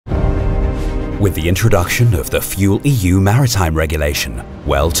With the introduction of the FuelEu Maritime regulation,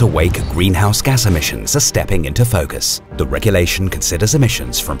 well-to-wake greenhouse gas emissions are stepping into focus. The regulation considers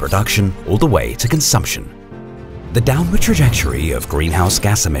emissions from production all the way to consumption. The downward trajectory of greenhouse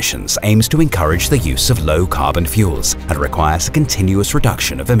gas emissions aims to encourage the use of low-carbon fuels and requires a continuous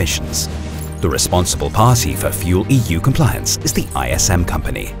reduction of emissions. The responsible party for FuelEu compliance is the ISM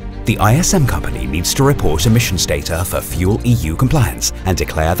company. The ISM company needs to report emissions data for FuelEu compliance and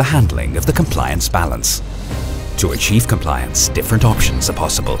declare the handling of the compliance balance. To achieve compliance, different options are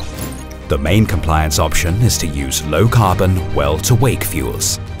possible. The main compliance option is to use low-carbon, well-to-wake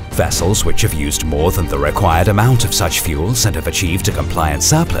fuels. Vessels which have used more than the required amount of such fuels and have achieved a compliance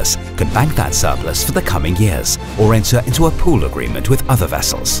surplus can bank that surplus for the coming years or enter into a pool agreement with other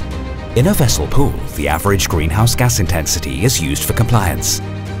vessels. In a vessel pool, the average greenhouse gas intensity is used for compliance,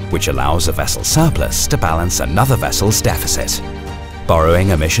 which allows a vessel's surplus to balance another vessel's deficit.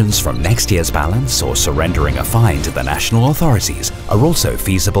 Borrowing emissions from next year's balance or surrendering a fine to the national authorities are also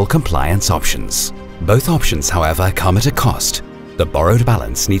feasible compliance options. Both options, however, come at a cost. The borrowed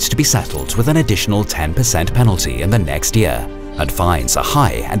balance needs to be settled with an additional 10% penalty in the next year, and fines are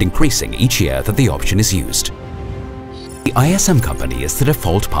high and increasing each year that the option is used. The ISM company is the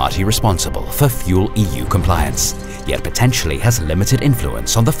default party responsible for FuelEu compliance, yet potentially has limited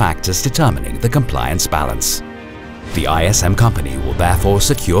influence on the factors determining the compliance balance. The ISM company will therefore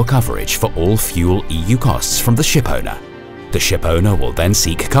secure coverage for all FuelEu costs from the shipowner. The shipowner will then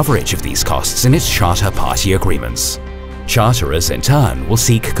seek coverage of these costs in its charter party agreements. Charterers, in turn, will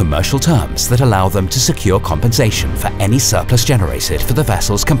seek commercial terms that allow them to secure compensation for any surplus generated for the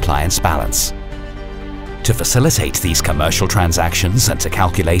vessel's compliance balance. To facilitate these commercial transactions and to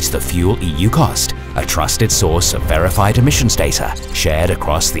calculate the FuelEu cost, a trusted source of verified emissions data shared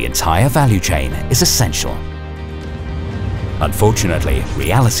across the entire value chain is essential. Unfortunately,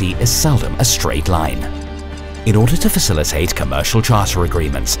 reality is seldom a straight line. In order to facilitate commercial charter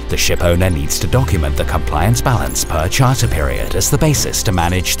agreements, the shipowner needs to document the compliance balance per charter period as the basis to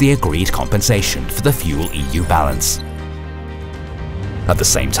manage the agreed compensation for the FuelEu balance. At the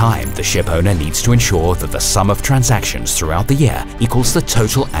same time, the shipowner needs to ensure that the sum of transactions throughout the year equals the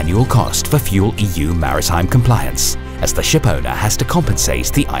total annual cost for FuelEu Maritime compliance, as the shipowner has to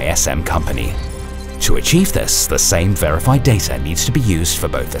compensate the ISM company. To achieve this, the same verified data needs to be used for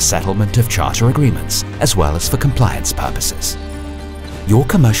both the settlement of charter agreements as well as for compliance purposes. Your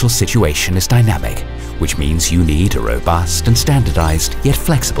commercial situation is dynamic, which means you need a robust and standardized yet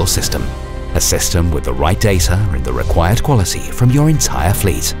flexible system. A system with the right data and the required quality from your entire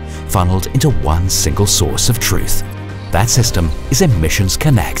fleet, funneled into one single source of truth. That system is Emissions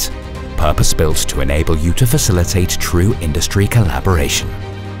Connect, purpose-built to enable you to facilitate true industry collaboration.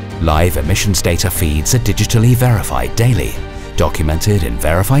 Live emissions data feeds are digitally verified daily, documented in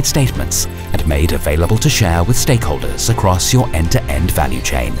verified statements, and made available to share with stakeholders across your end-to-end value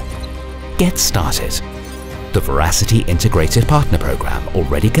chain. Get started. The Veracity Integrated Partner Program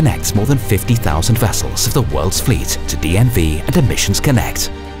already connects more than 50,000 vessels of the world's fleet to DNV and Emissions Connect.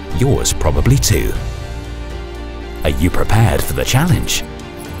 Yours probably too. Are you prepared for the challenge?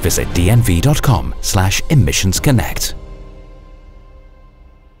 Visit dnv.com/emissionsconnect.